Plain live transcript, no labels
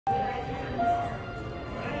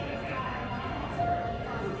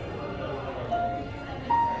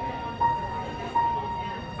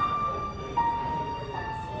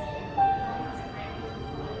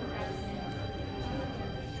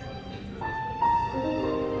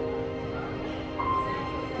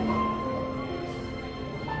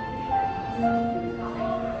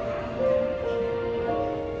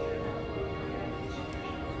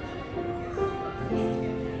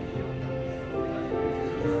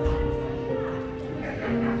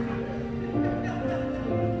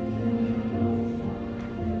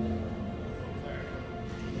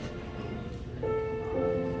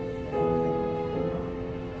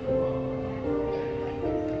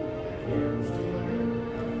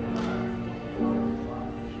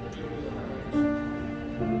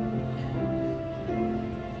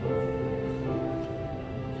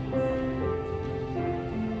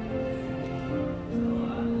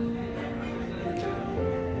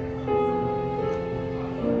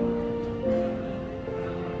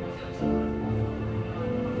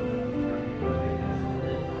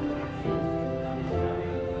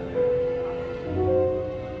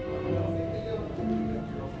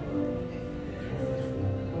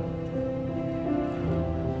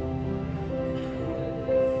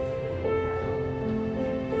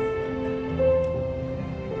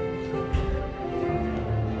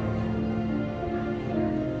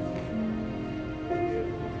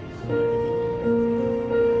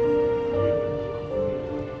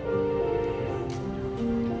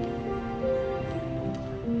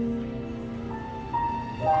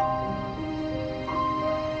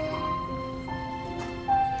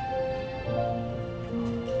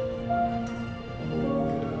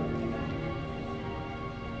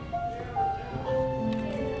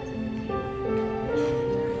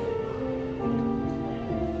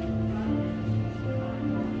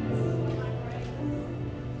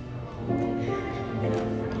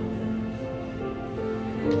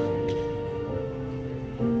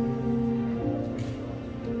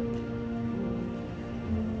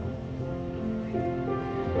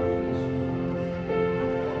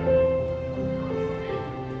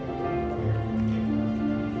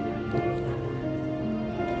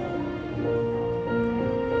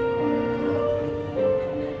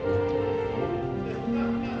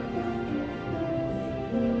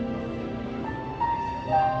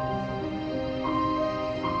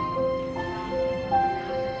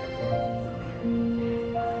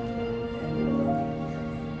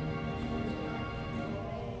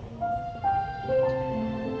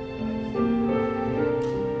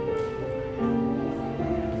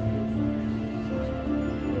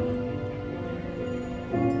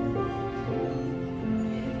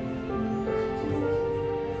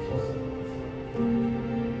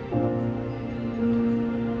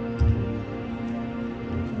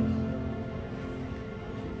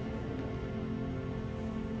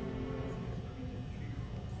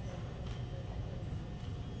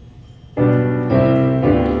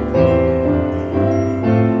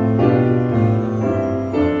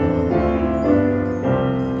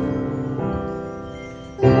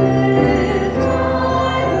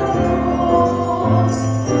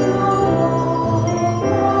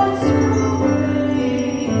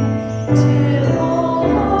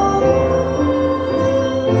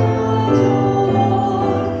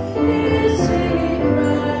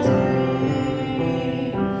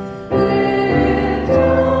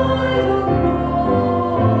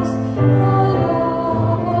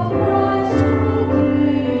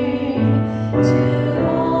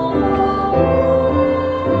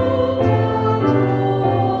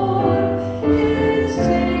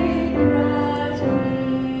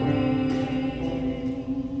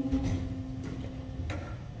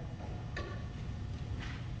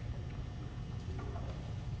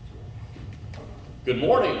Good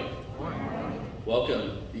morning.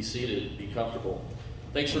 Welcome. Be seated. Be comfortable.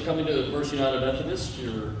 Thanks for coming to First United Methodist.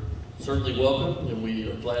 You're certainly welcome, and we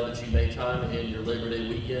are glad that you made time in your Labor Day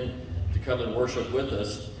weekend to come and worship with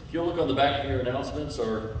us. If you'll look on the back of your announcements,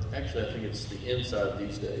 or actually I think it's the inside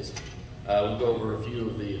these days, we'll go over a few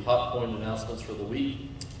of the hot point announcements for the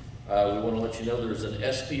week. We want to let you know there's an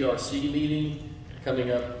SPRC meeting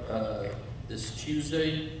coming up this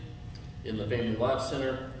Tuesday in the Family Life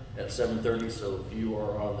Center at 7:30, so if you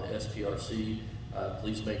are on the SPRC,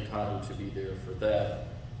 please make time to be there for that.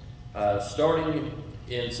 Starting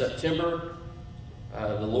in September,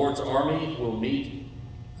 the Lord's Army will meet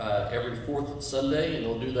every fourth Sunday, and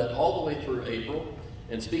they'll do that all the way through April.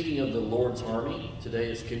 And speaking of the Lord's Army,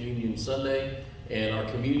 today is Communion Sunday, and our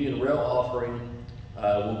Communion Rail offering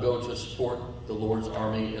will go to support the Lord's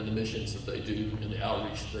Army and the missions that they do and the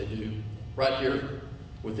outreach that they do right here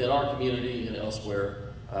within our community and elsewhere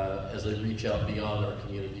as they reach out beyond our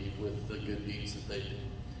community with the good deeds that they do.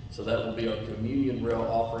 So that will be our Communion Rail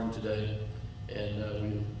offering today, and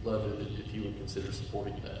we'd love it if you would consider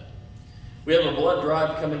supporting that. We have a blood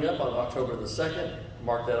drive coming up on October the 2nd.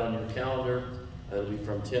 Mark that on your calendar. It'll be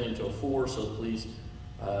from 10 until 4, so please,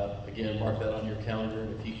 again, mark that on your calendar.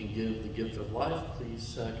 And if you can give the gift of life,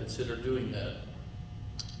 please consider doing that.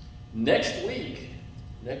 Next week,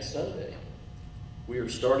 next Sunday, we are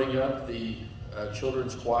starting up the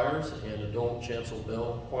children's choirs and adult chancel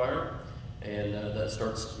bell choir, and that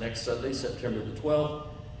starts next Sunday, September the 12th,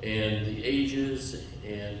 and the ages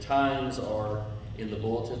and times are in the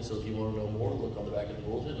bulletin, so if you want to know more, look on the back of the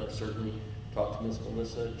bulletin, or certainly talk to Ms.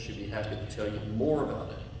 Melissa. She'd be happy to tell you more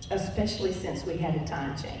about it. Especially since we had a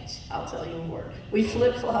time change, I'll tell you more. We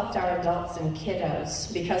flip-flopped our adults and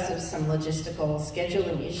kiddos because of some logistical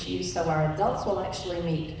scheduling issues, so our adults will actually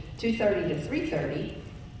meet 2:30 to 3:30,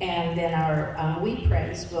 and then our We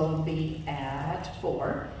Praise will be at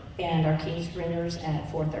 4, and our King's Bringers at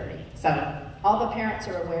 4:30. So all the parents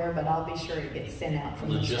are aware, but I'll be sure it gets sent out from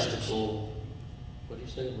the church. What do you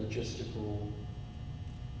say? Logistical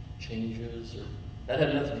changes? Or that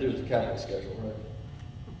had nothing to do with the capital schedule, right?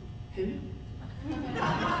 Who?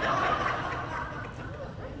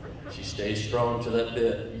 She stays strong to that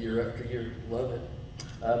bit year after year. Love it.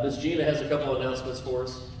 Ms. Gina has a couple of announcements for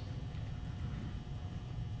us.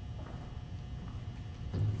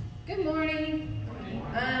 Good morning.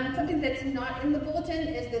 Something that's not in the bulletin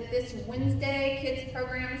is that this Wednesday, kids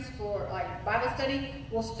programs for Bible study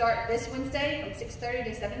will start this Wednesday from 6:30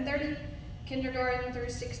 to 7:30. Kindergarten through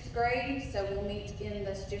 6th grade, so we'll meet in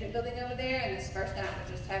the student building over there, and this first night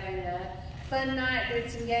we're just having a fun night, doing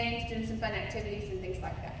some games, doing some fun activities and things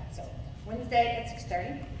like that. So Wednesday at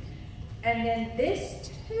 6:30. And then this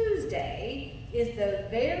Tuesday is the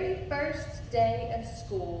very first day of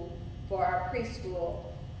school for our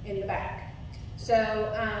preschool in the back. So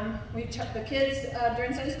the kids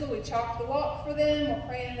during Sunday school, we chalked the walk for them. We're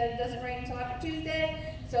praying that it doesn't rain until after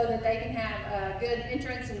Tuesday so that they can have a good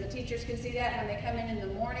entrance and the teachers can see that when they come in the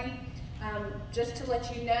morning. Just to let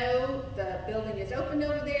you know, the building is open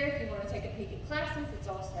over there. If you want to take a peek at classes, it's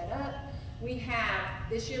all set up.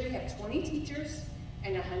 This year we have 20 teachers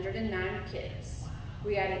and 109 kids.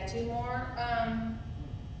 We added two more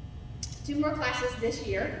classes this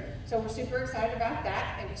year. So we're super excited about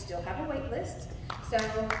that, and we still have a wait list. So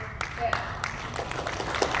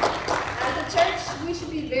as a church, we should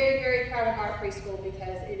be very, very proud of our preschool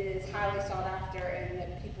because it is highly sought after and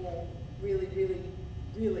that people really, really,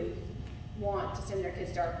 really want to send their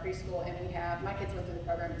kids to our preschool. And my kids went through the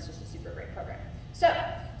program. It's just a super great program. So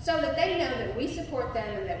that they know that we support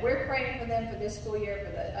them and that we're praying for them for this school year,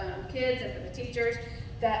 for the kids and for the teachers,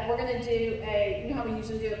 that we're going to do you know how we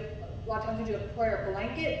usually do a lot of times we do a prayer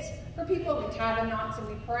blanket for people. We tie the knots and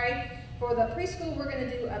we pray. For the preschool, we're going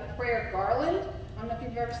to do a prayer garland. I don't know if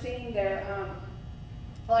you've ever seen a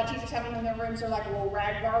lot of teachers have them in their rooms. They're like a little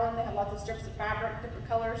rag garland. They have lots of strips of fabric, different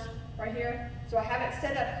colors right here. So I have it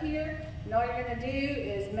set up here. And all you're going to do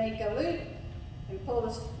is make a loop and pull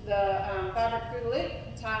the fabric through the loop,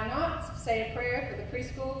 tie knots, say a prayer for the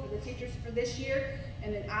preschool, for the teachers for this year,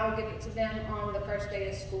 and then I'll give it to them on the first day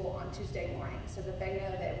of school on Tuesday morning so that they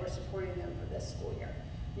know that we're supporting them for this school year.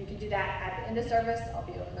 You can do that at the end of service. I'll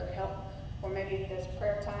be over there to help. Or maybe if there's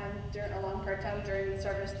prayer time, a long prayer time during the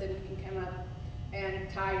service, then you can come up and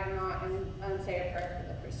tie your knot and say a prayer for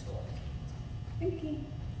the preschool. Thank you.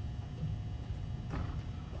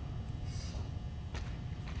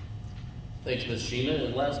 Thanks, Ms. Gina.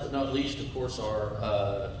 And last but not least, of course,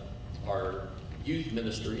 our youth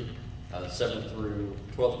ministry, 7th through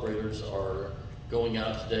 12th graders are going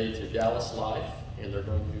out today to Dallas Life, and they're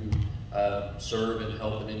going to serve and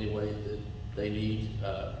help in any way that they need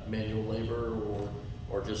manual labor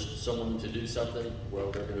or just someone to do something,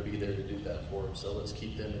 well, they're going to be there to do that for them. So let's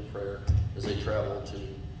keep them in prayer as they travel to,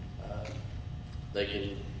 they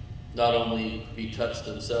can not only be touched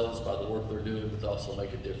themselves by the work they're doing, but also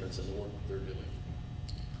make a difference in the work that they're doing.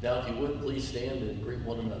 Now, if you would, please stand and greet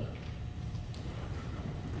one another.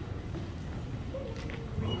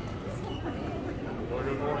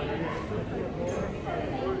 Good morning.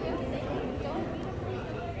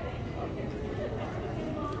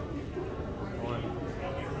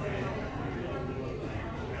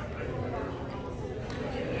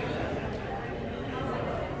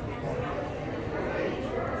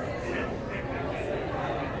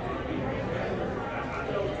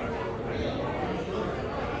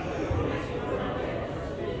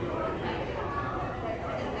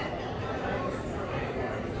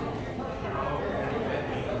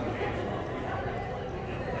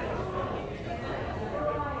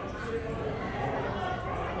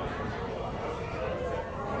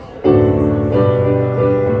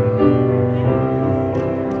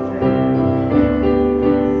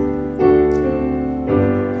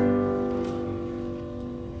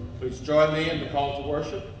 Join me in the call to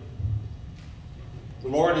worship. The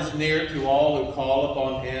Lord is near to all who call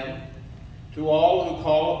upon him, to all who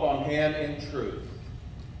call upon him in truth.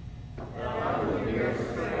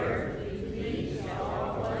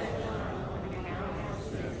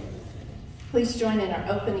 Please join in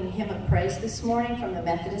our opening hymn of praise this morning from the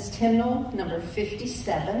Methodist hymnal, number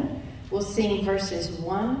 57. We'll sing verses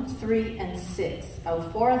 1, 3, and 6. Oh,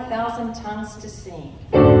 for 1,000 tongues to sing.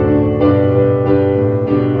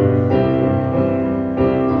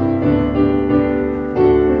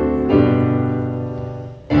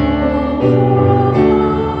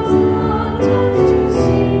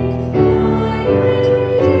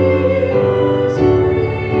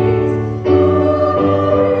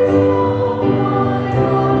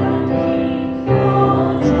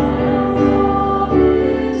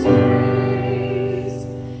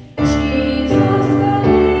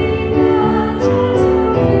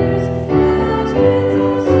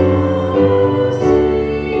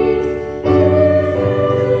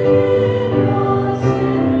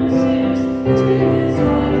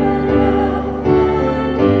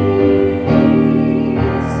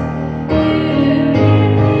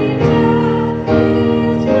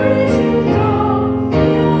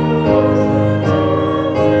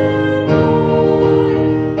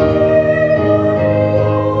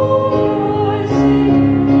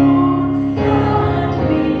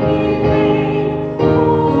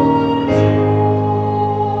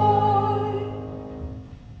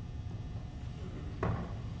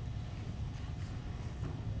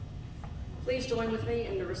 Please join with me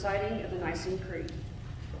in the reciting of the Nicene Creed.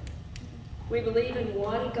 We believe in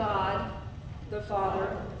one God, the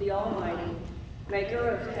Father, the Almighty, maker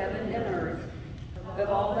of heaven and earth, of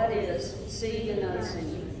all that is, seen and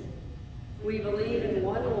unseen. We believe in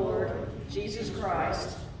one Lord, Jesus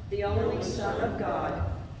Christ, the only Son of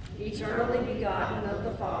God, eternally begotten of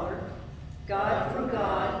the Father, God from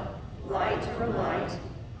God, light from light,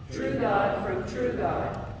 true God from true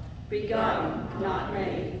God, begotten, not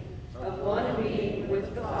made, of one being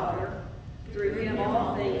with the Father. Through him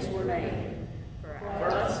all things were made. For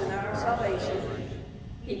us and our salvation,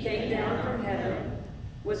 he came down from heaven,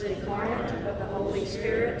 was incarnate of the Holy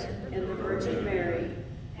Spirit and the Virgin Mary,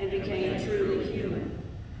 and became truly human.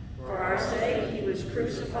 For our sake he was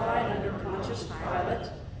crucified under Pontius Pilate.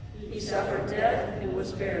 He suffered death and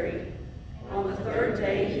was buried. On the third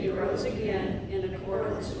day he rose again in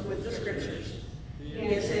accordance with the Scriptures. He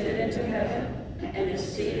ascended into heaven and is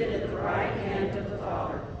seated at the right hand of the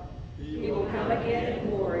Father. He will come again in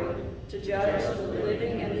glory to judge the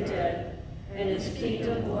living and the dead, and his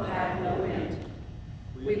kingdom will have no end.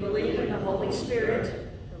 We believe in the Holy Spirit,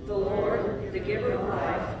 the Lord, the giver of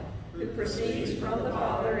life, who proceeds from the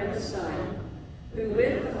Father and the Son, who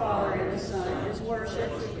with the Father and the Son is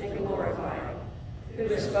worshipped and glorified, who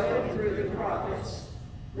is spoken through the prophets.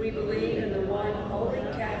 We believe in the one holy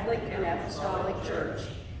Catholic and Apostolic Church.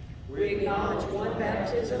 We acknowledge one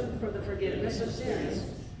baptism for the forgiveness of sins.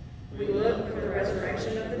 We look for the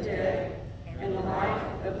resurrection of the dead and the life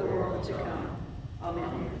of the world to come.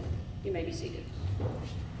 Amen. You may be seated.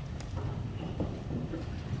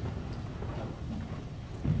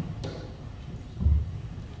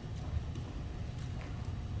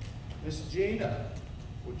 Miss Gina,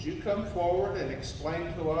 would you come forward and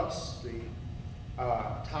explain to us the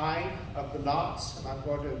tying of the knots? And I'm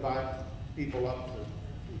going to invite people up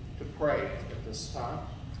to pray at this time.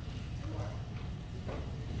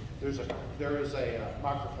 There is a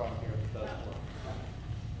microphone here that does work.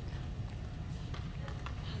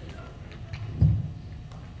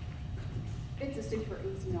 super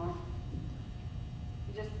easy knot.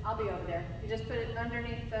 I'll be over there. You just put it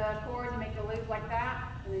underneath the cord, you make the loop like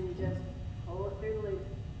that, and then you just pull it through the loop.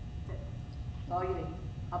 That's it. That's all you need.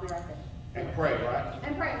 I'll be right there. And pray, right?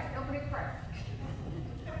 And pray. Don't forget to pray.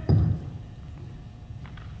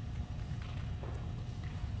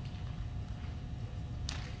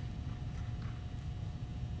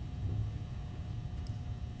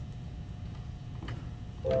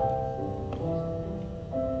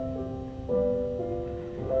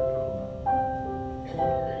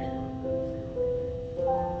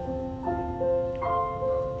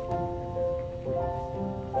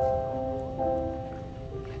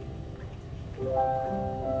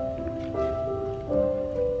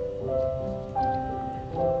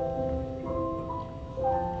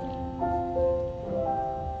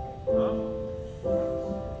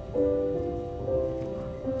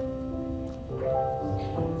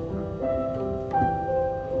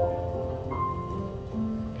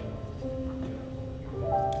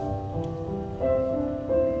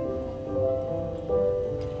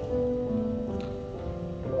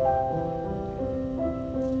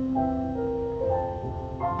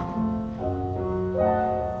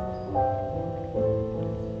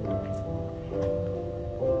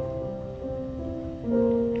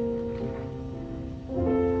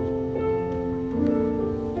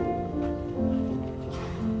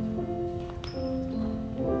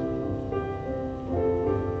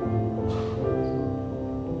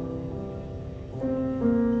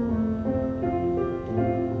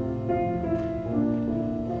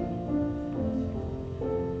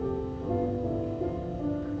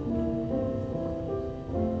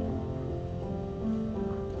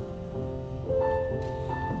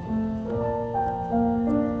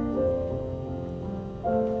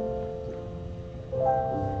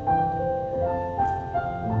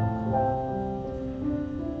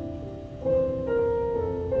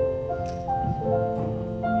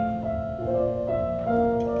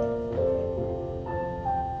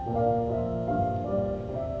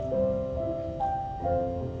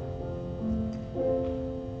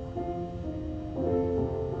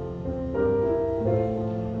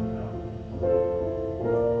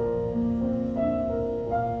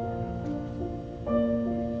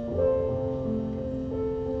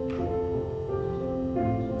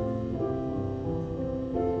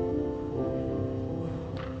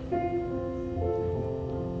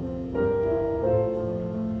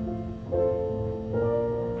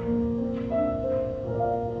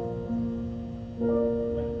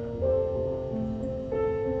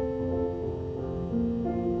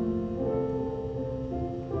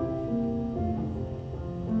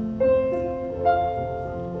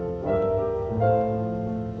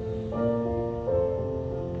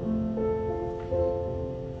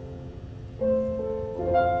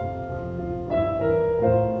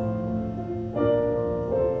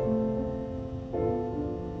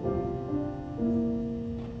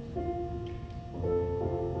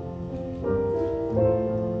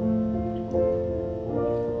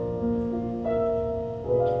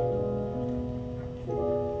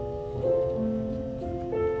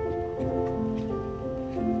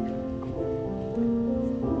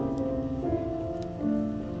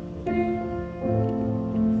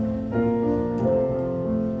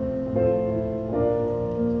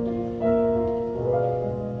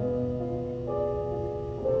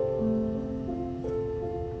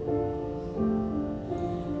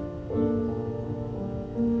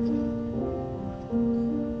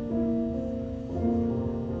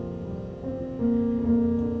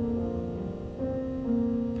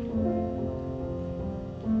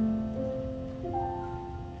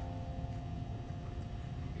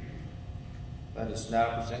 Let us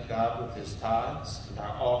now present God with his tithes and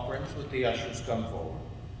our offerings. With the ushers come forward.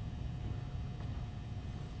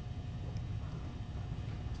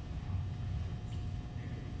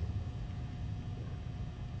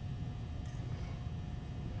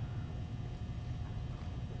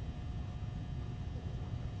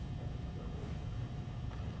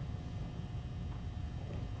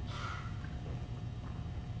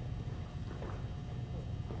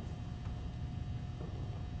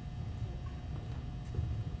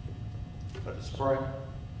 Let us pray.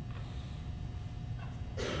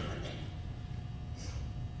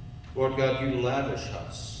 Lord God, you lavish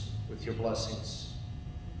us with your blessings.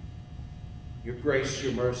 Your grace,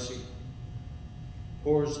 your mercy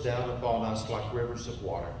pours down upon us like rivers of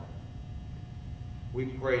water. We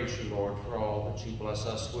praise you, Lord, for all that you bless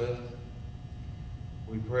us with.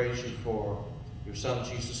 We praise you for your Son,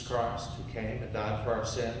 Jesus Christ, who came and died for our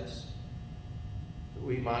sins, that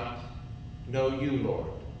we might know you, Lord,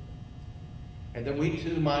 and that we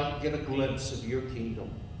too might get a glimpse of your kingdom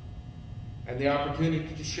and the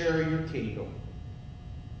opportunity to share your kingdom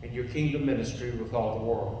and your kingdom ministry with all the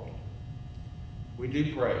world. We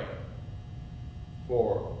do pray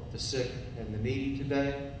for the sick and the needy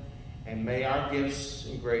today, and may our gifts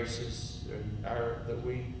and graces that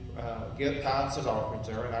we give tithes and offerings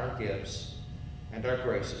are in our gifts, and our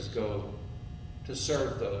graces go to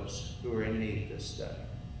serve those who are in need this day.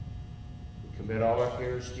 We commit all our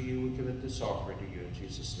cares to you. We commit this offering to you in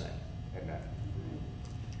Jesus' name. Amen.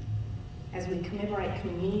 As we commemorate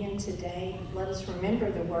communion today, let us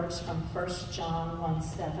remember the words from 1 John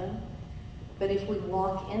 1:7. But if we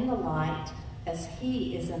walk in the light as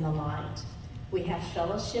he is in the light, we have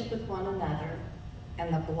fellowship with one another,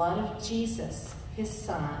 and the blood of Jesus, his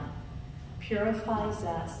Son, purifies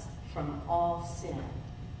us from all sin.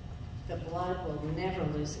 The blood will never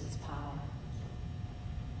lose its power.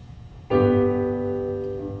 Oh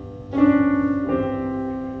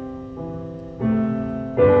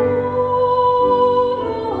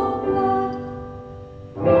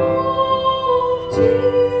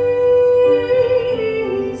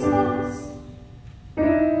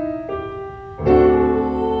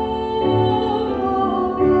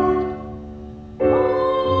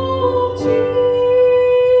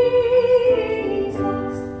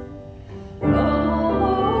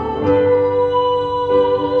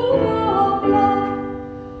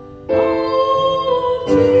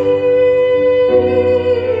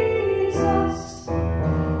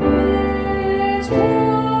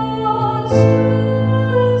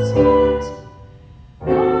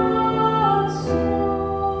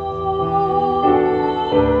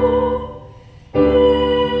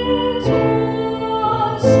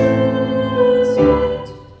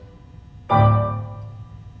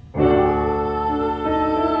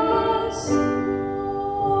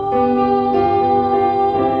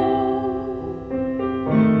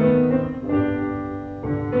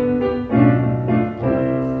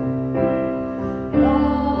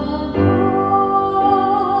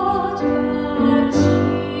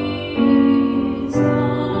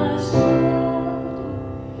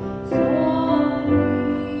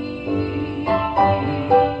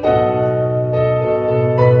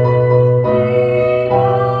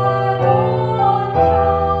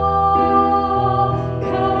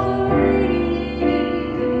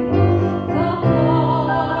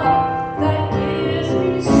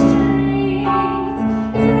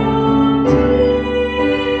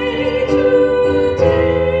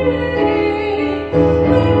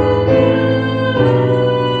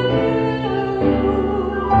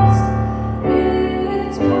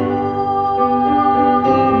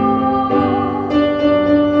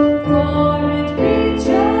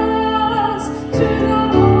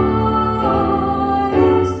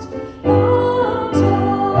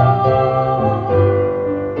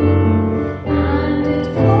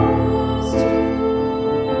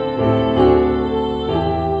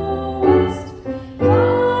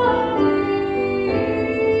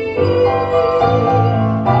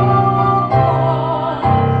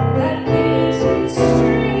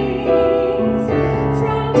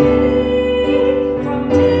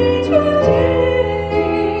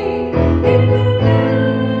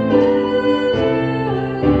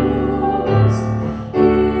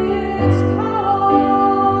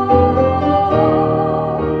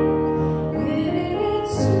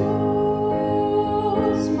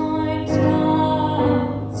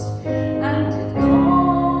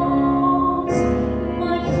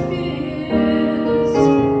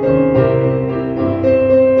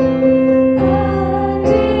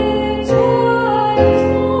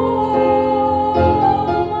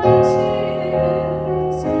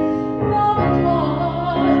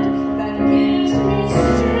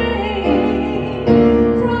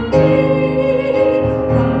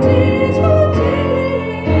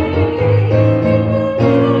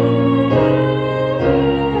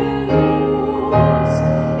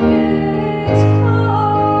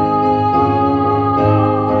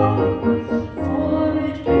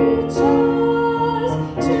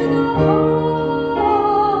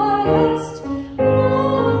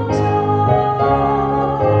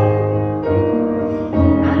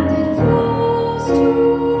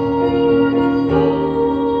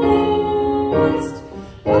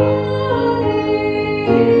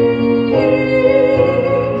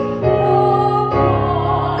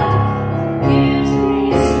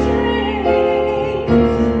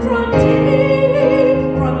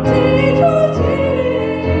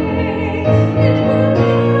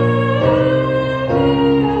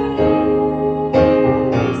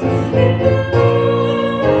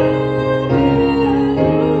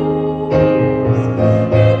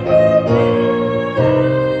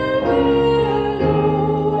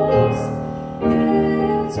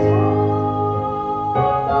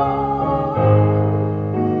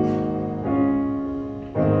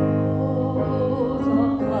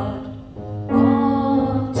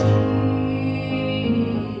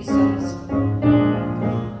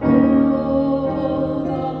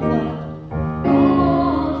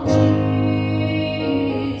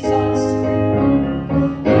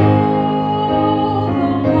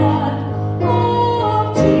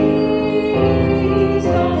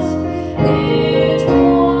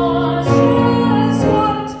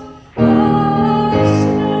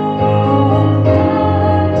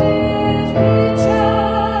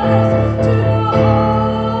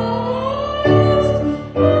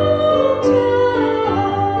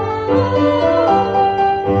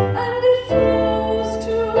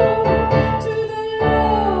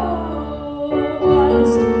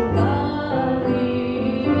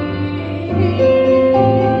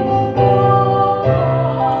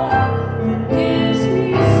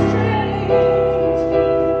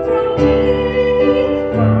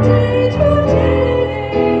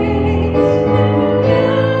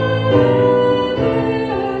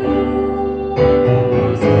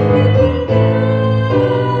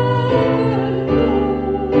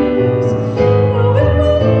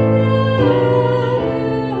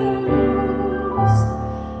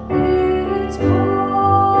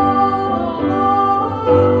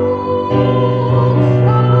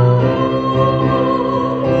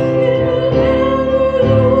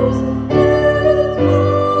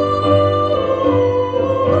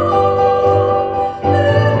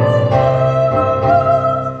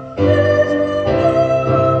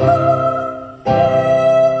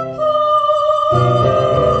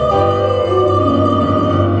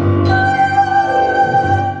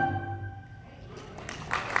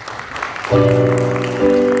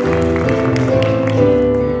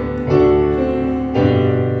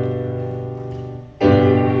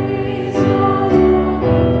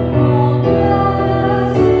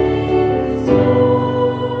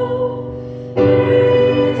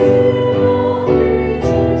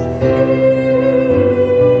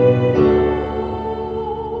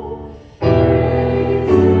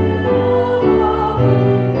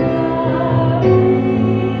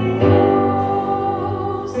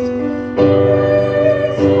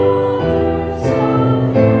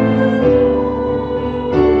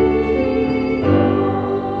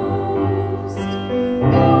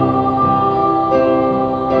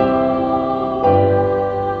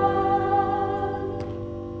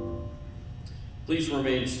Please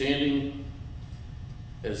remain standing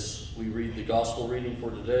as we read the gospel reading for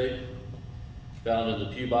today, found in the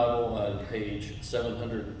Pew Bible on page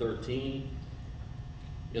 713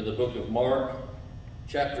 in the book of Mark,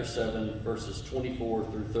 chapter 7, verses 24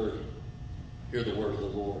 through 30. Hear the word of the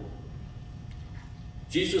Lord.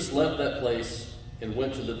 Jesus left that place and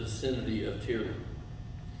went to the vicinity of Tyre.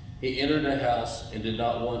 He entered a house and did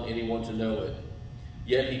not want anyone to know it,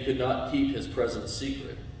 yet he could not keep his presence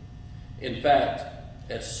secret. In fact,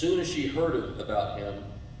 as soon as she heard about him,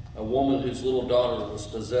 a woman whose little daughter was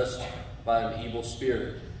possessed by an evil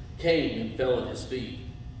spirit came and fell at his feet.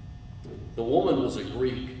 The woman was a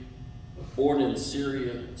Greek, born in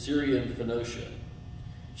Syrian Phoenicia.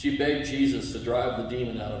 She begged Jesus to drive the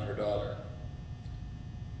demon out of her daughter.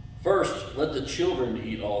 "First, let the children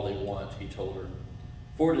eat all they want," he told her,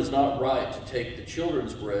 "for it is not right to take the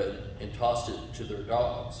children's bread and toss it to their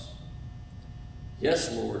dogs."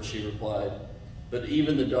 "Yes, Lord," she replied, "but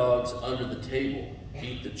even the dogs under the table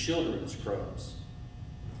eat the children's crumbs."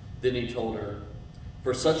 Then he told her,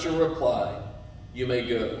 "For such a reply, you may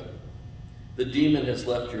go. The demon has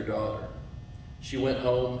left your daughter." She went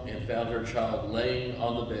home and found her child laying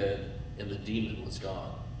on the bed, and the demon was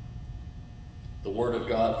gone. The word of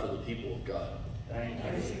God for the people of God.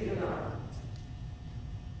 Thanks be to God.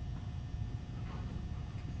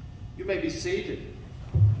 You may be seated.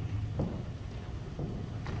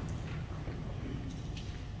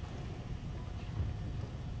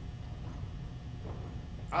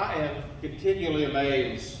 I am continually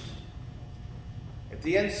amazed at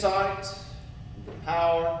the insight, the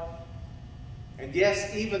power, and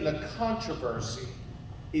yes, even the controversy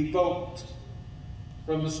evoked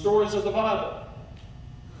from the stories of the Bible.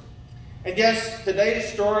 And yes,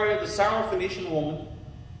 today's story of the Syrophoenician woman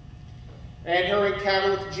and her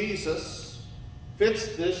encounter with Jesus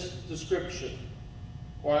fits this description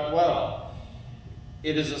quite well.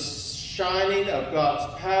 It is a shining of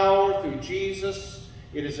God's power through Jesus.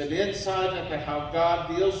 It is an insight into how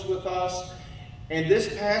God deals with us. And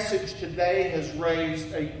this passage today has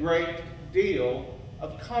raised a great deal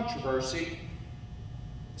of controversy,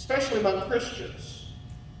 especially among Christians.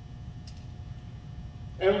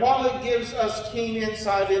 And while it gives us keen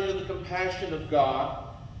insight into the compassion of God,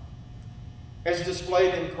 as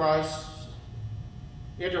displayed in Christ's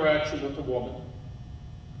interaction with the woman,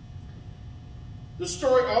 the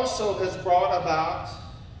story also has brought about,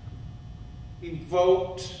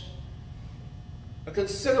 evoked a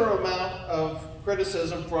considerable amount of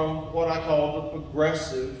criticism from what I call the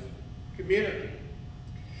progressive community.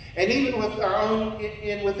 And even with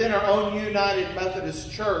within our own United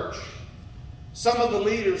Methodist Church, some of the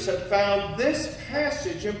leaders have found this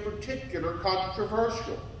passage in particular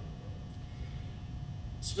controversial.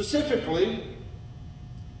 Specifically,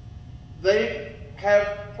 they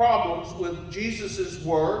have problems with Jesus'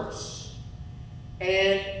 words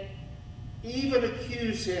and even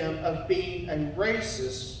accuse him of being a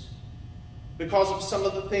racist because of some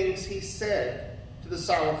of the things he said to the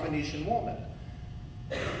Syrophoenician woman.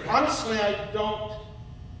 Honestly, I don't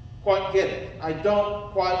quite get it. I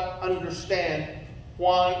don't quite understand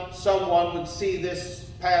why someone would see this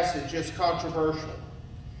passage as controversial.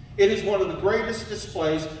 It is one of the greatest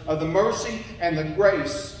displays of the mercy and the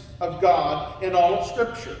grace of God in all of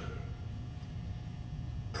Scripture.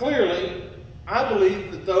 Clearly, I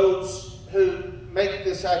believe that those who make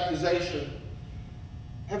this accusation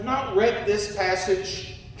have not read this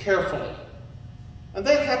passage carefully. And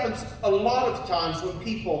that happens a lot of times when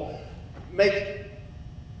people make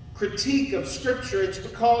critique of Scripture. It's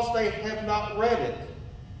because they have not read it.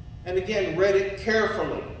 And again, read it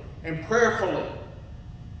carefully and prayerfully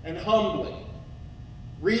and humbly.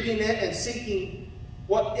 Reading it and seeking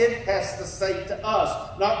what it has to say to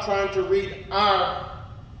us. Not trying to read our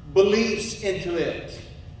beliefs into it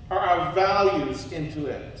or our values into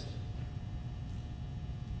it.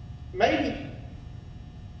 Maybe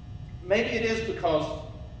it is because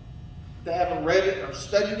they haven't read it or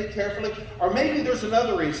studied it carefully, or maybe there's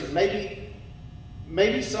another reason.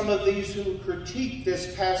 Maybe some of these who critique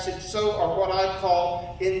this passage so are what I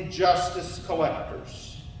call injustice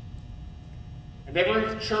collectors. And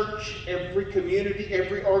every church, every community,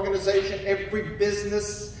 every organization, every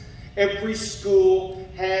business, every school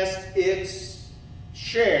has its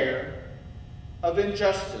share of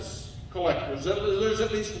injustice collectors. There's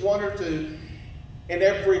at least one or two in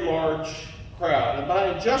every large crowd. And by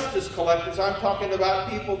injustice collectors, I'm talking about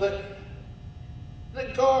people that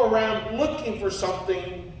go around looking for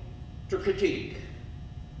something to critique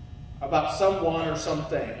about someone or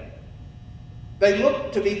something. They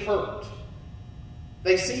look to be hurt.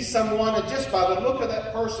 They see someone, and just by the look of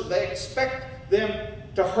that person, they expect them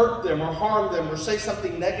to hurt them or harm them or say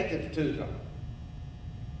something negative to them.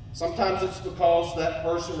 Sometimes it's because that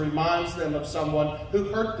person reminds them of someone who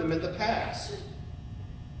hurt them in the past.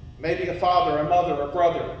 Maybe a father, a mother, a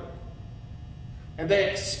brother. And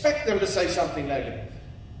they expect them to say something negative.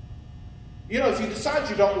 You know, if you decide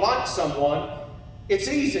you don't like someone, it's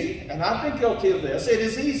easy, and I've been guilty of this, it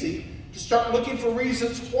is easy to start looking for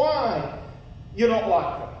reasons why you don't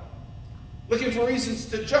like them. Looking for reasons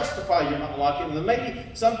to justify you not liking them. And maybe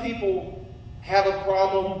some people have a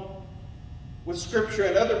problem with Scripture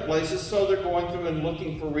in other places, so they're going through and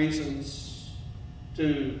looking for reasons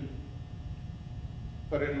to,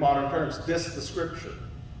 put it in modern terms, diss the Scripture.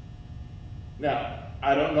 Now,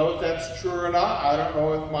 I don't know if that's true or not. I don't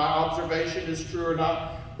know if my observation is true or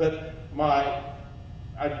not. But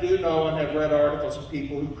I do know and have read articles of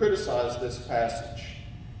people who criticize this passage.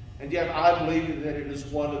 And yet I believe that it is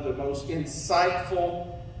one of the most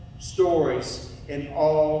insightful stories in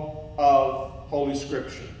all of Holy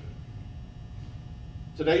Scripture.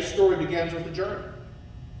 Today's story begins with a journey.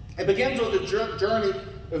 It begins with the journey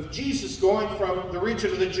of Jesus going from the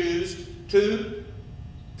region of the Jews to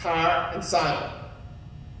Tyre and Sidon.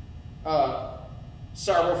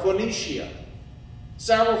 Syrophoenicia.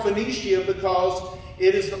 Syrophoenicia because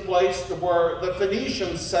it is the place where the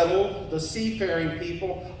Phoenicians settled, the seafaring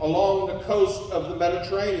people, along the coast of the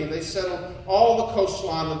Mediterranean. They settled all the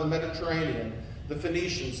coastline of the Mediterranean. The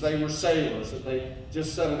Phoenicians, they were sailors, and they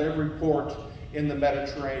just settled every port in the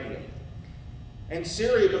Mediterranean. And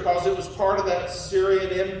Syria, because it was part of that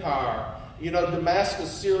Syrian empire. You know,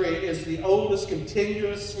 Damascus, Syria is the oldest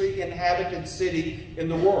continuously inhabited city in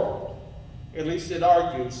the world. At least it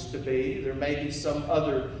argues to be. There may be some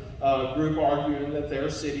other group arguing that their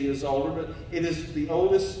city is older, but it is the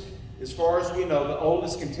oldest, as far as we know, the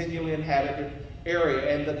oldest continually inhabited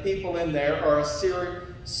area. And the people in there are a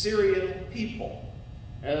Syrian people.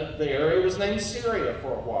 And the area was named Syria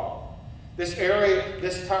for a while. This area,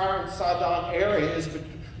 this Tyre and Sidon area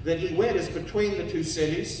that he went is between the two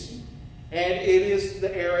cities. And it is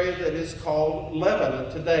the area that is called Lebanon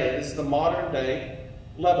today. It is the modern day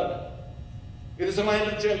Lebanon. It is a land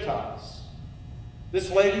of Gentiles. This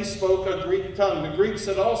lady spoke a Greek tongue. The Greeks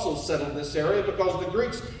had also settled this area because the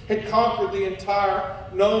Greeks had conquered the entire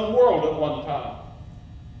known world at one time.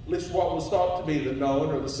 At least what was thought to be the known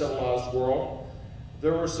or the civilized world.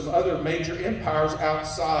 There were some other major empires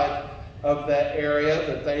outside of that area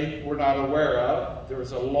that they were not aware of. There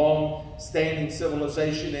was a long-standing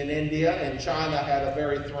civilization in India, and China had a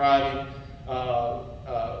very thriving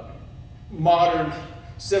modern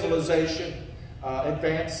civilization,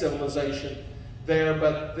 advanced civilization there,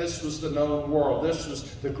 but this was the known world.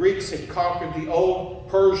 The Greeks had conquered the old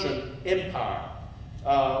Persian Empire,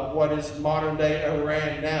 what is modern-day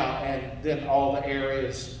Iran now, and then all the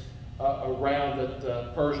areas around that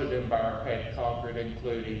the Persian Empire had conquered,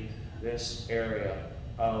 including this area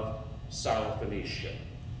of Syrophoenicia.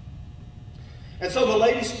 And so the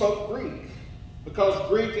lady spoke Greek, because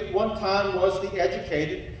Greek at one time was the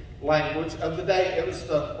educated language of the day. It was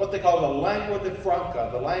what they call the lingua de franca,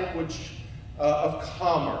 the language of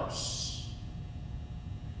commerce.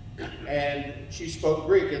 And she spoke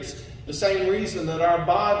Greek. It's the same reason that our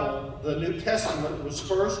Bible, the New Testament, was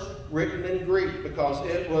first written in Greek, because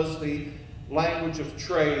it was the language of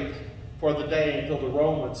trade for the day until the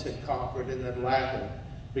Romans had conquered, and then Latin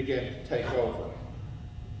began to take over.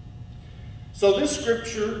 So this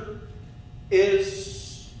scripture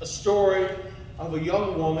is a story of a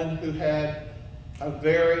young woman who had a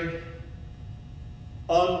very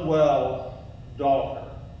unwell daughter.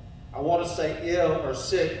 I want to say ill or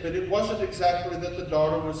sick, but it wasn't exactly that the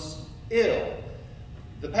daughter was ill.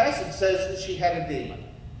 The passage says that she had a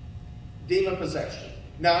demon possession.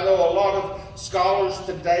 Now, I know a lot of scholars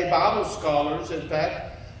today, Bible scholars, in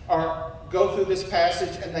fact, go through this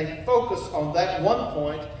passage and they focus on that one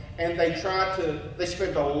point, and they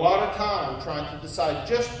spend a lot of time trying to decide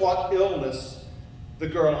just what illness the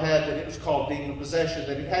girl had, that it was called demon possession,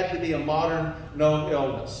 that it had to be a modern known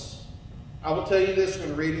illness. I will tell you this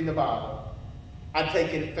when reading the Bible. I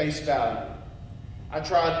take it at face value. I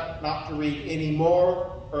try not to read any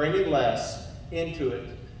more or any less into it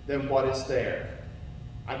than what is there.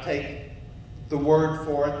 I take the word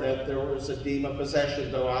for it that there was a demon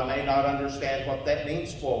possession, though I may not understand what that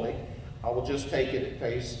means fully. I will just take it at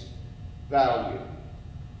face value.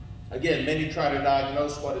 Again, many try to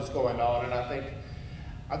diagnose what is going on, and I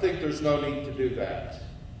think there's no need to do that.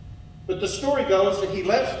 But the story goes that he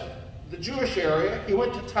left the Jewish area. He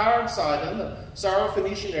went to Tyre and Sidon, the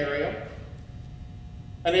Syrophoenician area,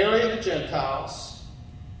 an area of the Gentiles.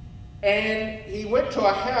 And he went to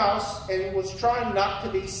a house and was trying not to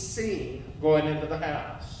be seen going into the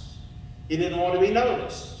house. He didn't want to be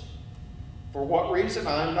noticed. For what reason,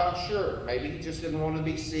 I'm not sure. Maybe he just didn't want to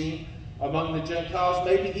be seen among the Gentiles.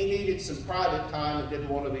 Maybe he needed some private time and didn't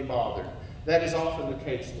want to be bothered. That is often the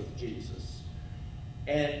case with Jesus.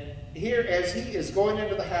 And here, as he is going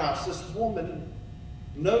into the house, this woman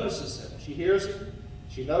notices him. She hears him.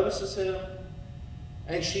 She notices him.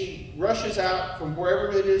 And she rushes out from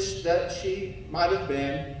wherever it is that she might have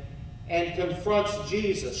been and confronts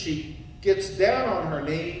Jesus. She gets down on her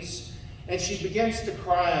knees and she begins to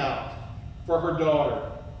cry out for her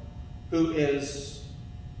daughter, who is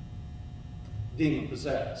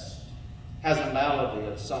demon-possessed, has a malady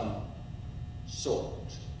of some sort.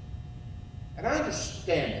 And I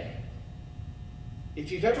understand that.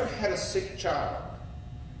 If you've ever had a sick child,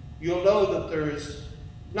 you'll know that there is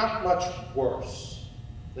not much worse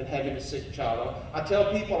than having a sick child. I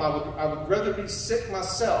tell people I would rather be sick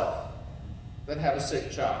myself than have a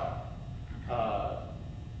sick child.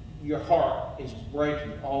 Your heart is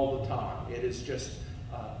breaking all the time. It is just,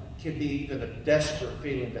 can be even a desperate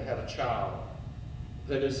feeling to have a child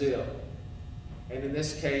that is ill. And in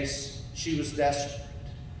this case, she was desperate.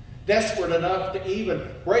 Desperate enough to even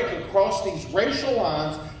break across these racial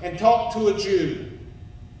lines and talk to a Jew.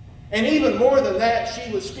 And even more than that,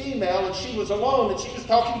 she was female and she was alone and she was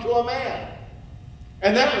talking to a man.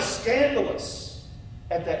 And that was scandalous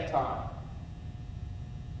at that time.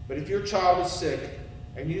 But if your child is sick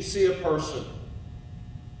and you see a person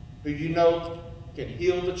who you know can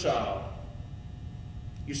heal the child,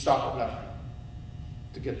 you stop at nothing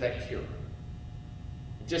to get that cure.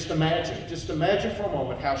 Just imagine for a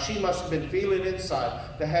moment how she must have been feeling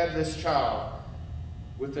inside to have this child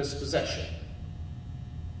with this possession.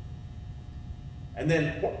 And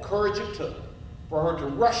then what courage it took for her to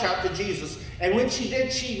rush out to Jesus. And when she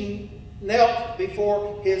did, she knelt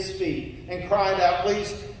before his feet and cried out,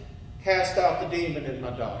 "Please cast out the demon in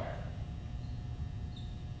my daughter."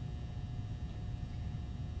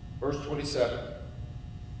 Verse 27.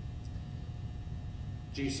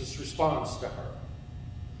 Jesus responds to her.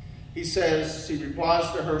 He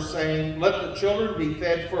replies to her saying, "Let the children be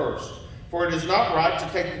fed first. For it is not right to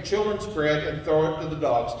take the children's bread and throw it to the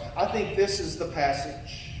dogs." I think this is the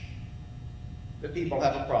passage that people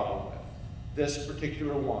have a problem with. This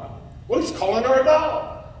particular one. Well, he's calling her a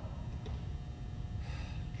dog.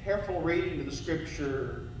 Careful reading of the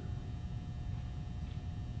scripture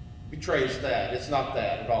betrays that. It's not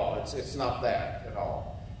that at all. It's not that at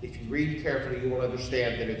all. If you read carefully, you will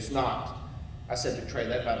understand that it's not. I said betray.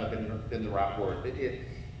 That might have been the right word.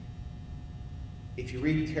 If you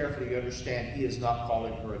read carefully, you understand he is not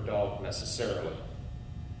calling her a dog necessarily.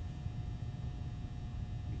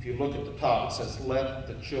 If you look at the top, it says, "Let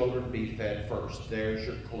the children be fed first." There's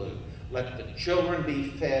your clue. Let the children be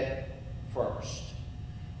fed first.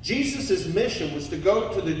 Jesus' mission was to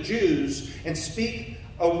go to the Jews and speak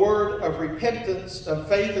a word of repentance, of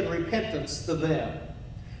faith and repentance to them.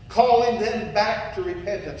 Calling them back to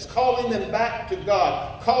repentance, calling them back to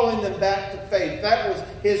God, calling them back to faith. That was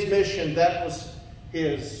his mission. That was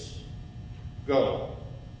his goal.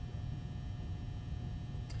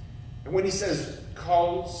 And when he uses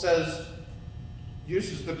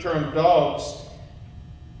the term dogs,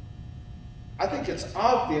 I think it's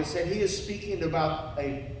obvious that he is speaking about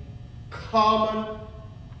a common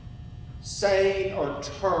saying or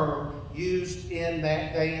term used in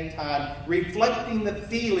that day and time, reflecting the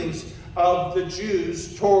feelings of the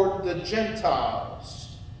Jews toward the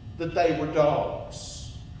Gentiles, that they were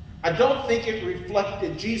dogs. I don't think it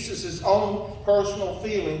reflected Jesus' own personal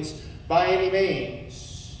feelings by any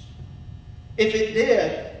means. If it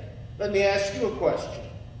did, let me ask you a question.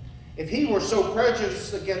 If he were so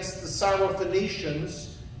prejudiced against the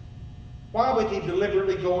Syrophoenicians, why would he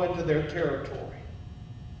deliberately go into their territory?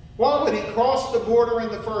 Why would he cross the border in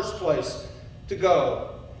the first place to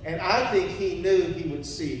go? And I think he knew he would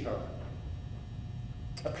see her.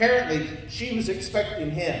 Apparently, she was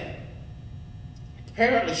expecting him.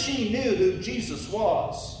 Apparently, she knew who Jesus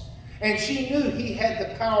was. And she knew he had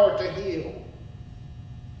the power to heal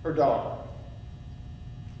her daughter.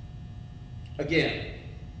 Again,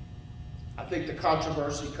 I think the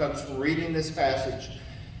controversy comes from reading this passage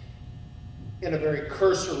in a very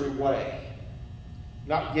cursory way,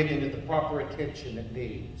 not giving it the proper attention it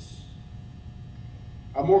needs.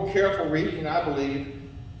 A more careful reading, I believe,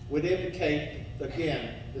 would indicate,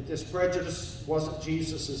 again, that this prejudice wasn't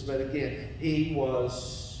Jesus's, but again, he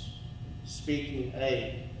was speaking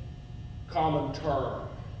a common term,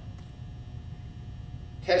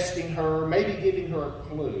 testing her, maybe giving her a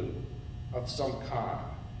clue of some kind.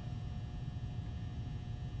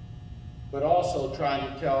 but also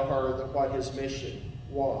trying to tell her that what his mission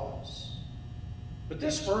was. But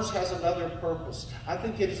this verse has another purpose. I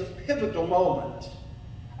think it is a pivotal moment.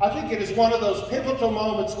 I think it is one of those pivotal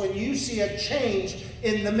moments when you see a change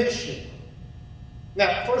in the mission.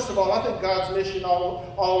 Now, first of all, I think God's mission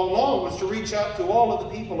all along was to reach out to all of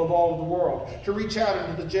the people of all of the world, to reach out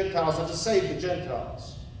into the Gentiles and to save the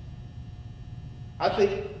Gentiles. I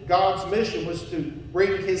think God's mission was to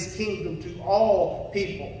bring his kingdom to all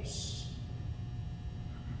peoples.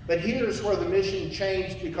 But here's where the mission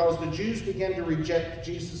changed, because the Jews began to reject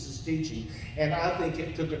Jesus' teaching, and I think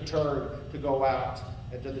it took a turn to go out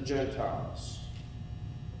into the Gentiles.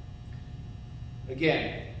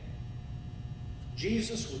 Again,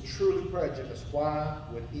 Jesus was truly prejudiced. Why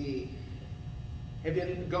would he have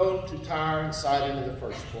been going to Tyre and Sidon in the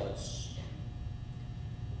first place?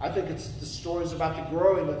 I think it's the stories about the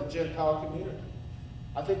growing of the Gentile community.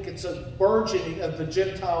 I think it's a burgeoning of the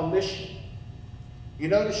Gentile mission. You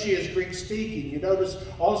notice she is Greek speaking. You notice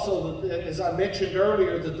also that, as I mentioned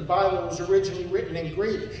earlier, that the Bible was originally written in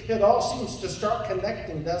Greek. It all seems to start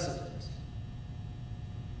connecting, doesn't it?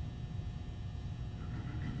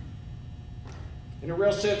 In a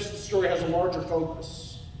real sense, the story has a larger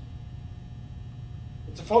focus.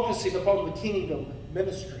 It's a focusing upon the kingdom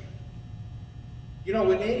ministry. You know,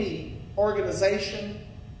 in any organization,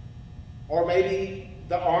 or maybe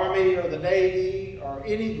the Army or the Navy or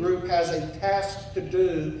any group has a task to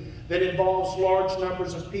do that involves large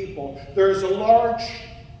numbers of people, there is a large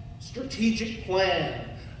strategic plan,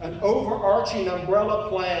 an overarching umbrella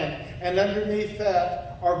plan, and underneath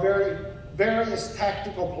that are various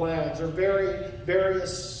tactical plans, or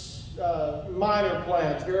various minor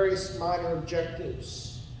plans, various minor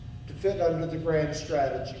objectives to fit under the grand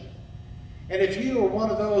strategy. And if you are one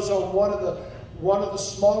of those on one of the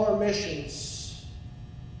smaller missions,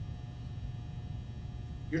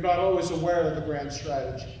 you're not always aware of the grand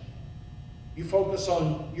strategy. You focus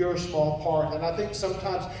on your small part. And I think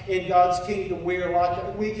sometimes in God's kingdom we are like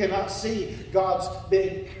that. We cannot see God's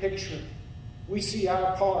big picture. We see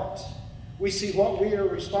our part. We see what we are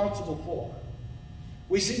responsible for.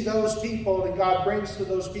 We see those people, and God brings to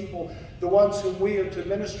those people the ones whom we are to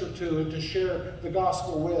minister to and to share the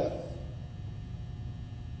gospel with.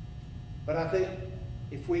 But I think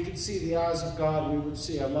if we could see the eyes of God, we would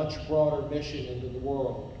see a much broader mission into the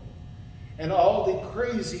world. And all the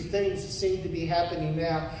crazy things that seem to be happening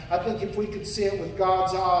now, I think if we could see it with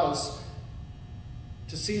God's eyes,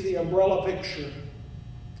 to see the umbrella picture,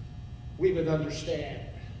 we would understand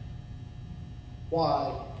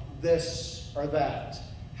why this or that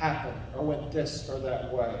happened or went this or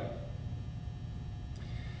that way.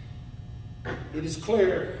 It is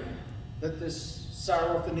clear that this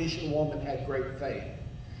Syrophoenician woman had great faith.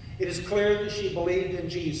 It is clear that she believed in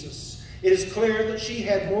Jesus. It is clear that she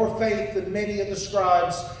had more faith than many of the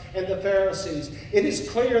scribes and the Pharisees. It is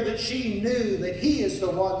clear that she knew that he is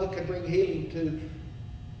the one that could bring healing to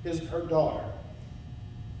her daughter.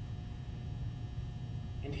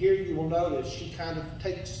 And here you will notice she kind of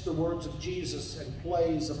takes the words of Jesus and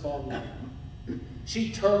plays upon them.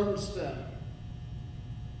 She turns them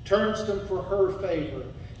for her favor.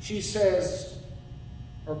 She says,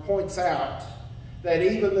 or points out, that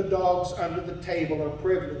even the dogs under the table are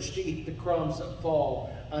privileged to eat the crumbs that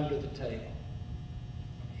fall under the table.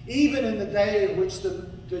 Even in the day in which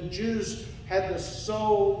the Jews had the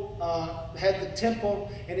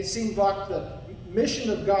temple, and it seemed like the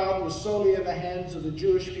mission of God was solely in the hands of the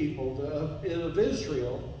Jewish people of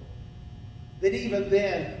Israel, that even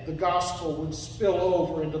then the gospel would spill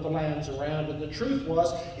over into the lands around. And the truth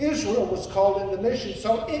was, Israel was called into mission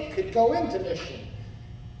so it could go into mission.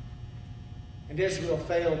 And Israel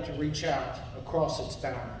failed to reach out across its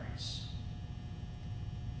boundaries.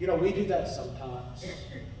 You know, we do that sometimes.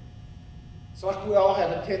 It's like we all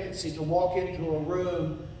have a tendency to walk into a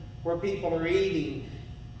room where people are eating,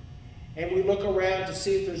 and we look around to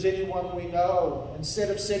see if there's anyone we know. Instead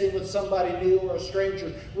of sitting with somebody new or a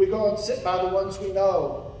stranger, we go and sit by the ones we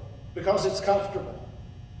know because it's comfortable.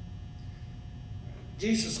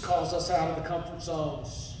 Jesus calls us out of the comfort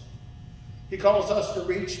zones. He calls us to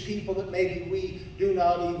reach people that maybe we do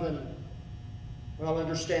not even,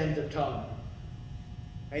 understand their tongue.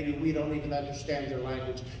 Maybe we don't even understand their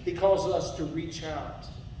language. He calls us to reach out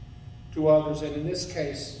to others. And in this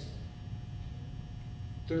case,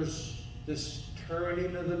 there's this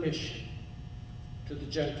turning of the mission to the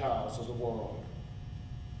Gentiles of the world.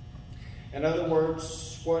 In other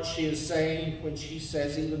words, what she is saying when she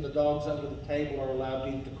says even the dogs under the table are allowed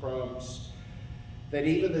to eat the crumbs, that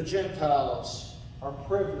even the Gentiles are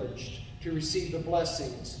privileged to receive the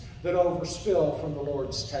blessings that overspill from the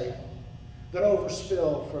Lord's table. that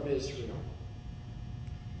overspill from Israel.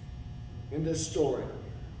 In this story,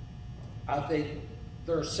 I think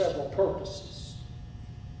there are several purposes.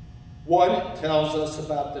 One, it tells us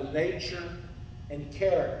about the nature and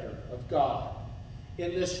character of God.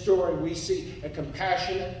 In this story, we see a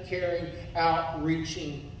compassionate, caring,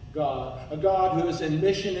 outreaching God, a God who is in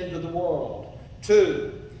mission into the world.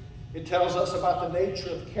 Two, it tells us about the nature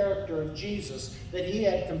of character of Jesus, that he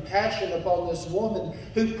had compassion upon this woman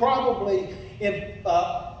who probably in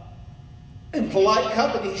polite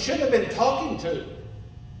company he shouldn't have been talking to.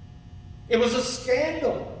 It was a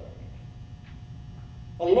scandal.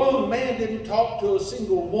 A lone man didn't talk to a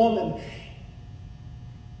single woman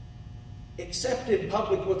except in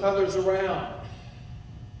public with others around.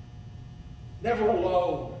 Never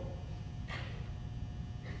alone.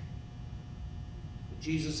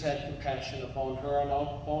 Jesus had compassion upon her and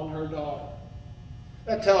upon her daughter.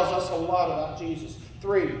 That tells us a lot about Jesus.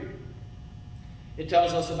 3, it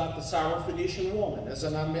tells us about the Syrophoenician woman. As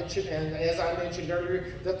I mentioned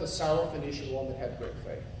earlier, that the Syrophoenician woman had great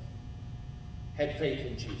faith. Had faith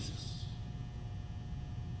in Jesus.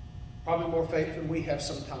 Probably more faith than we have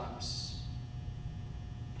sometimes.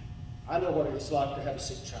 I know what it is like to have a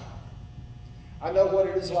sick child. I know what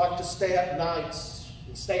it is like to stay up nights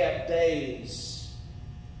and stay up days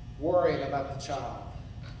worrying about the child.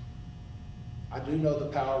 I do know the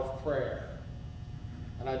power of prayer.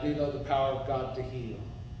 And I do know the power of God to heal.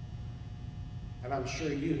 And I'm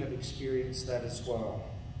sure you have experienced that as well.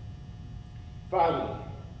 Finally,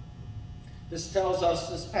 this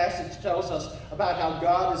passage tells us about how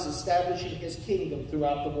God is establishing his kingdom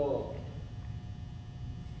throughout the world.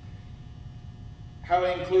 How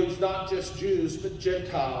it includes not just Jews, but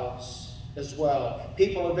Gentiles as well.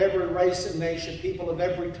 People of every race and nation, people of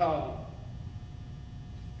every tongue.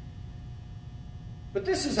 But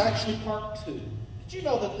this is actually part 2. Did you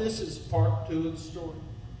know that this is part 2 of the story?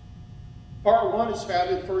 Part 1 is found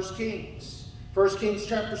in 1 Kings. 1 Kings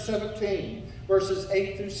chapter 17, verses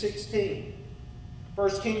 8 through 16.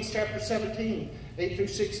 1 Kings chapter 17, 8 through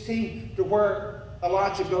 16, to where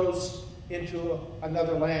Elijah goes into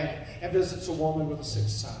another land and visits a woman with a sick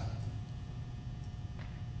son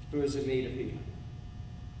who is in need of healing.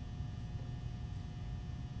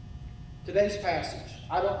 Today's passage,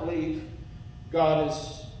 I don't believe God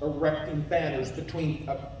is erecting barriers between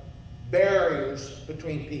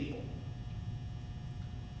people.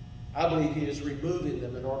 I believe he is removing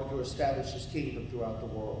them in order to establish his kingdom throughout the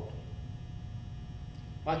world.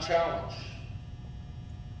 My challenge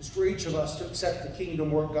is for each of us to accept the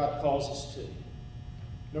kingdom work God calls us to,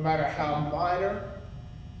 no matter how minor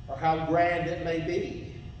or how grand it may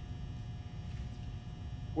be.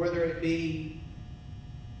 Whether it be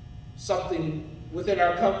something within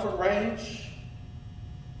our comfort range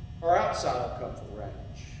or outside our comfort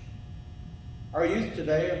range. Our youth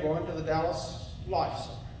today are going to the Dallas Life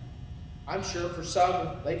Center. I'm sure for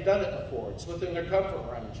some, they've done it before. It's within their comfort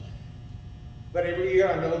range. But every year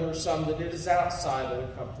I know there's some that it is outside of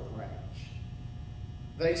their comfort range.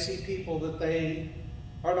 They see people that they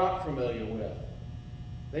are not familiar with.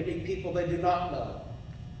 They meet people they do not know.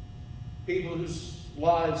 People whose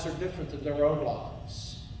lives are different than their own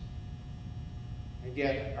lives. And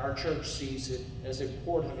yet our church sees it as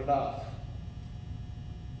important enough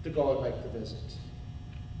to go and make the visit.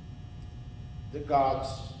 That God's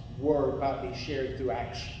word might be shared through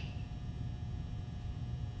action.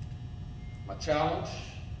 My challenge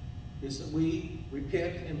is that we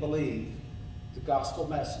repent and believe the gospel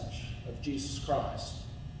message of Jesus Christ,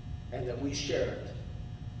 and that we share it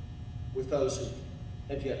with those who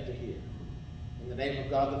have yet to hear. In the name of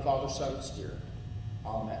God, the Father, Son, and Spirit.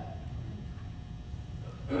 Amen.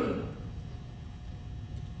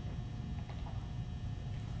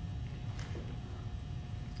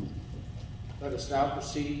 Let us now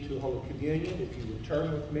proceed to Holy Communion. If you would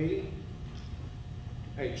turn with me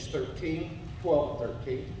to page 13, 12 and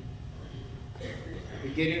 13.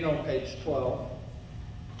 Beginning on page 12.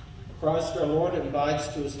 Christ our Lord invites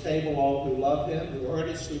to his table all who love him, who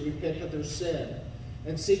earnestly repent of their sin,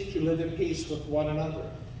 and seek to live in peace with one another.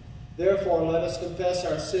 Therefore, let us confess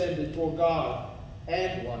our sin before God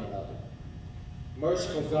and one another.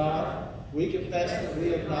 Merciful God, we confess that we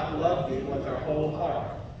have not loved you with our whole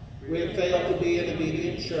heart. We have failed to be an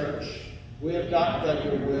obedient church. We have not done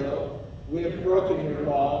your will. We have broken your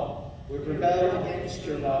law. We have rebelled against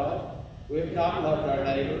your love. We have not loved our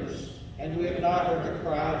neighbors. And we have not heard the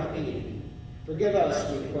cry of the needy. Forgive us,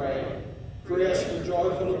 we pray. Free us from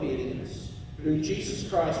joyful obedience. Through Jesus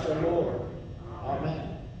Christ our Lord. Amen.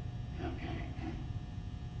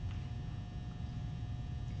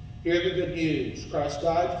 Hear the good news. Christ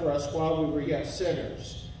died for us while we were yet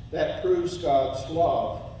sinners. that proves God's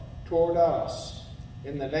love toward us.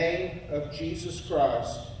 In the name of Jesus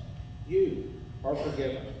Christ, you are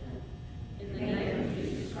forgiven. In the name of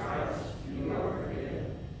Jesus Christ, you are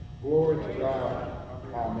forgiven. Glory to God.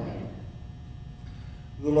 Amen.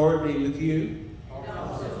 The Lord be with you. And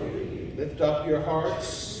also with you. Lift up your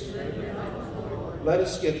hearts. Let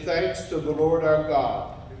us give thanks to the Lord our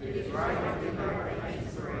God. It is right to give our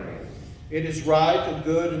thanks and praise. It is right, a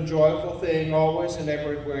good and joyful thing, always and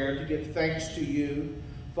everywhere, to give thanks to you,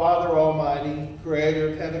 Father Almighty, Creator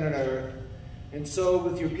of heaven and earth. And so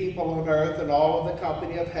with your people on earth and all of the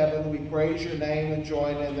company of heaven, we praise your name and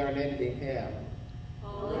join in their unending hymn.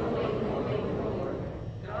 Holy, holy, Lord,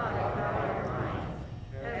 God of our minds,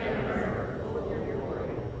 heaven and earth are full of your glory.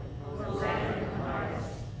 Hosanna in the highest.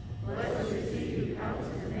 Blessed is he who comes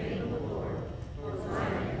in the name of the Lord.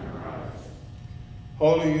 Hosanna in the highest.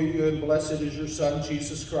 Holy are you, and blessed is your Son,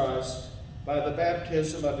 Jesus Christ. By the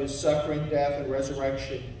baptism of his suffering, death, and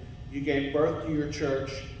resurrection, you gave birth to your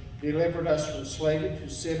church, delivered us from slavery to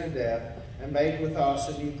sin and death, and made with us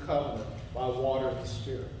a new covenant by water and the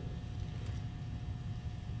Spirit.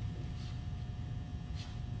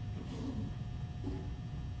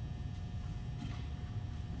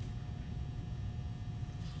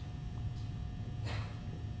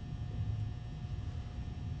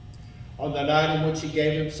 On the night in which he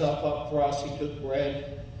gave himself up for us, he took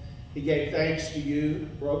bread. He gave thanks to you,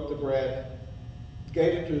 broke the bread,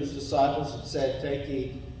 gave it to his disciples, and said, "Take,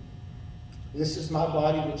 eat. This is my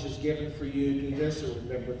body which is given for you. Do this in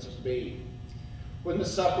remembrance of me." When the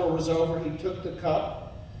supper was over, he took the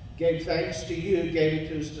cup, gave thanks to you, gave it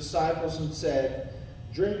to his disciples, and said,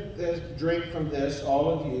 Drink from this, all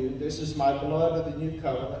of you. This is my blood of the new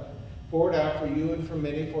covenant, poured out for you and for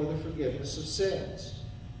many for the forgiveness of sins.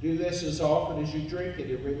 Do this as often as you drink it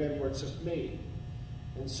in remembrance of me.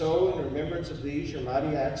 And so, in remembrance of these, your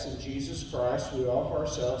mighty acts in Jesus Christ, we offer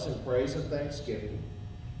ourselves in praise and thanksgiving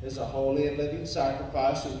as a holy and living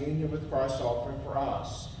sacrifice in union with Christ's offering for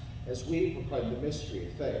us, as we proclaim the mystery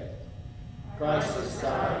of faith. Christ has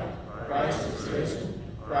died, Christ is risen,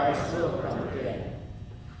 Christ will come again.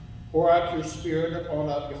 Pour out your Spirit upon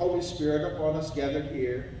us, your Holy Spirit upon us gathered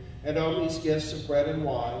here, and on these gifts of bread and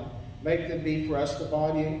wine, make them be for us the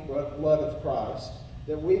body and blood of Christ,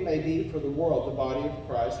 that we may be for the world the body of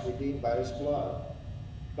Christ, redeemed by his blood.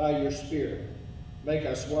 By your Spirit, make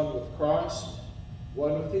us one with Christ,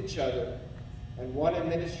 one with each other, and one in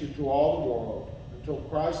ministry to all the world, until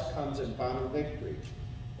Christ comes in final victory,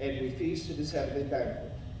 and we feast at his heavenly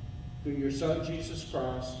banquet. Through your Son, Jesus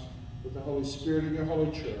Christ, with the Holy Spirit in your holy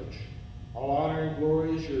church, all honor and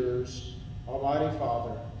glory is yours, Almighty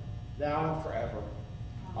Father, now and forever.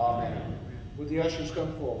 Amen. Would the ushers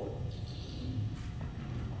come forward?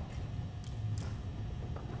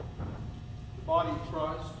 The body of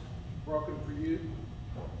Christ, broken for you.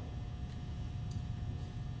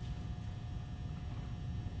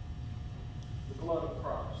 The blood of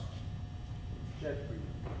Christ, shed for you.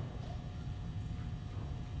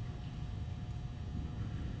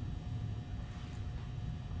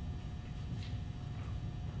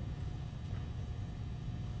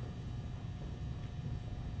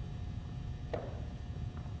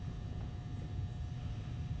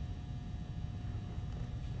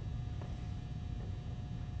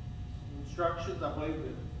 Instructions, I believe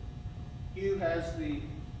that Hugh has the,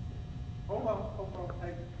 hold on,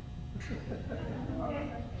 hey.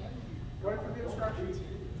 Wait for the instructions.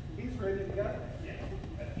 He's ready to go.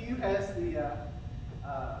 Hugh has the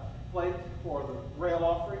plate for the rail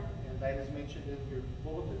offering, and that is mentioned in your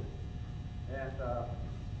bulletin. And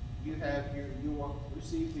you will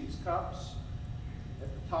receive these cups. At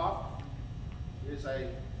the top is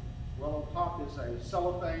on top is a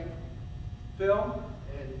cellophane film.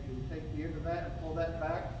 And if you take the end of that and pull that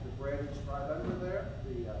back, the bread is right under there,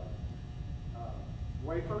 the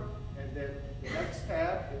wafer. And then the next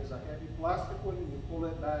tab is a heavy plastic one, and you pull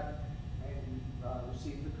it back and you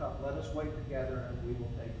receive the cup. Let us wait together, and we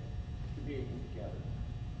will take communion together.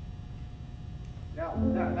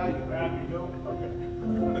 Now you grab your dough.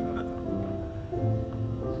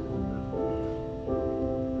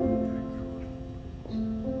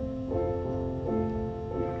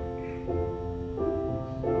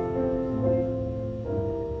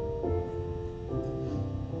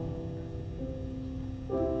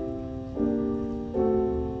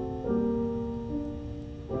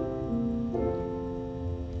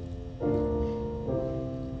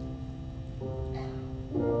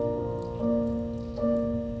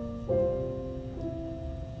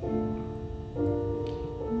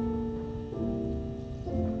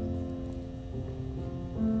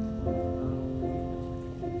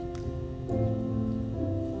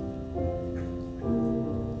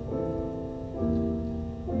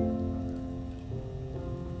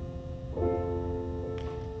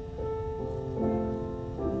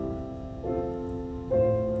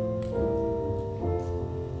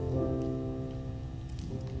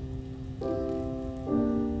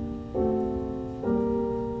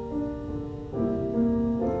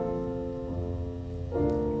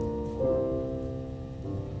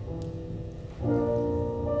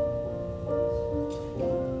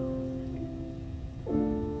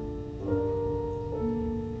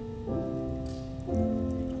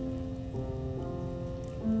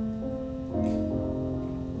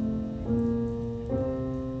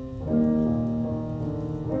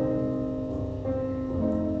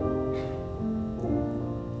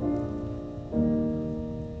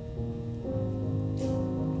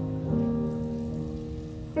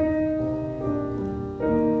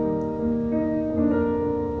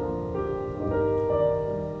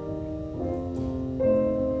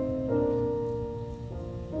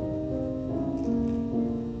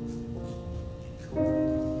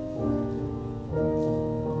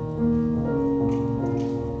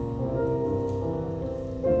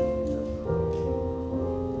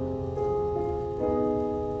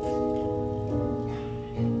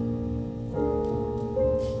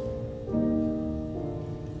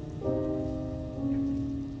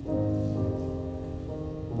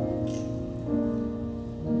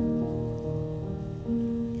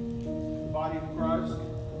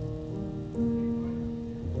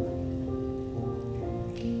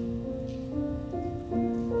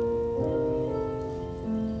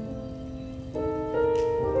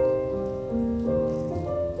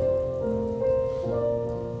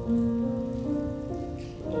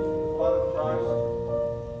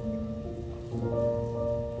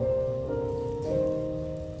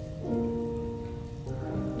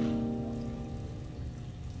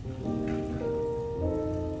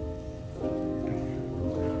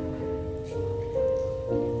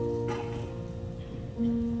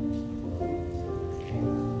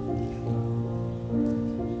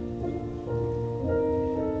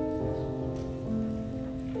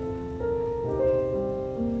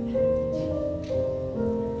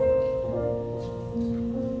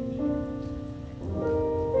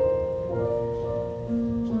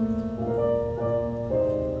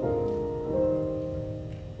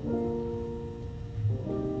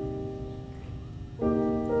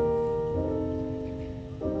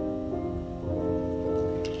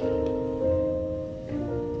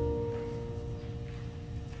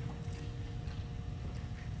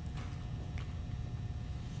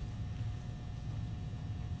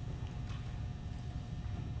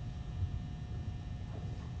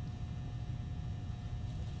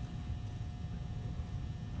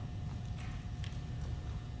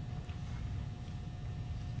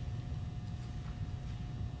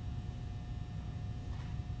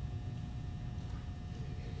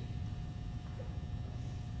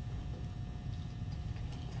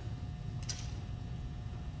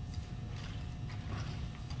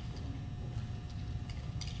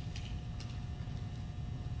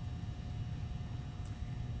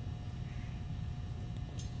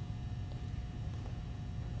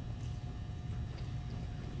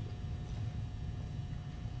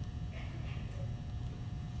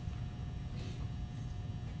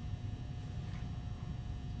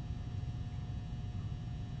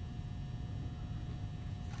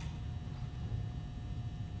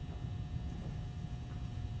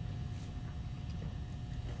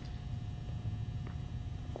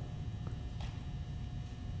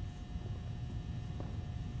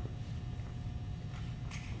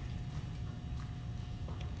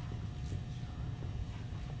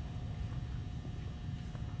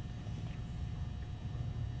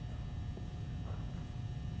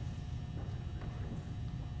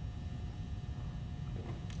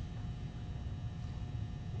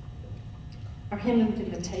 Our hymn of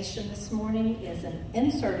invitation this morning is an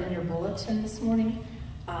insert in your bulletin this morning,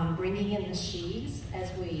 bringing in the sheaves. As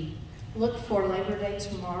we look for Labor Day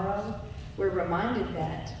tomorrow, we're reminded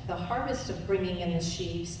that the harvest of bringing in the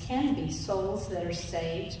sheaves can be souls that are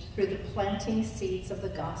saved through the planting seeds of the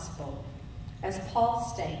gospel. As Paul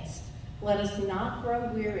states, let us not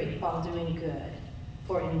grow weary while doing good,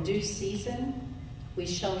 for in due season we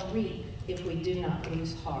shall reap if we do not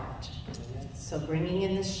lose heart. So bringing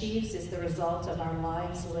in the sheaves is the result of our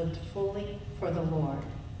lives lived fully for the Lord.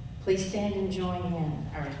 Please stand and join in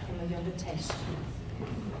our hymn of invitation.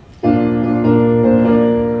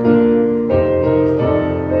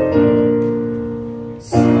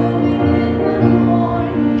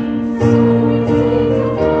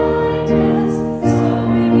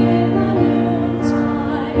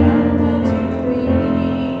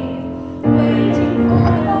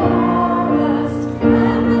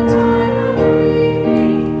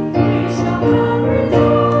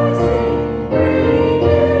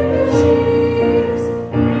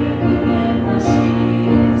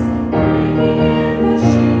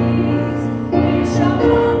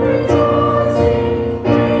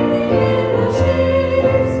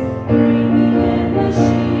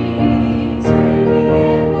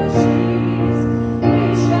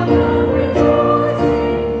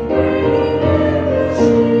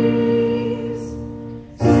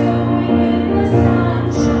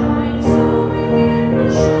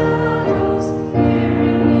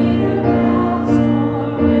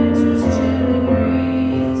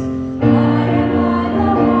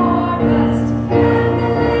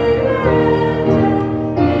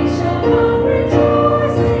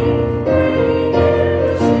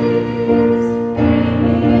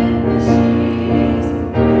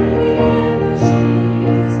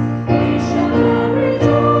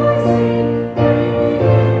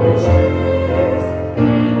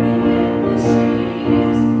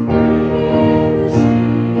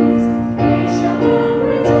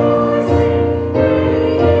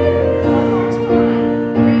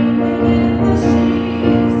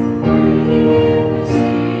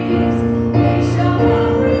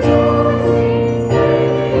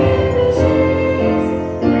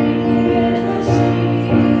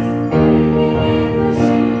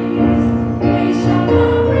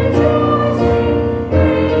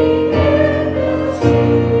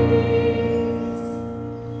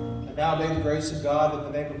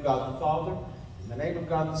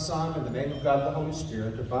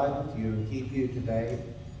 Spirit abide with you and keep you today,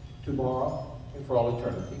 tomorrow, and for all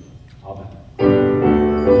eternity. Amen.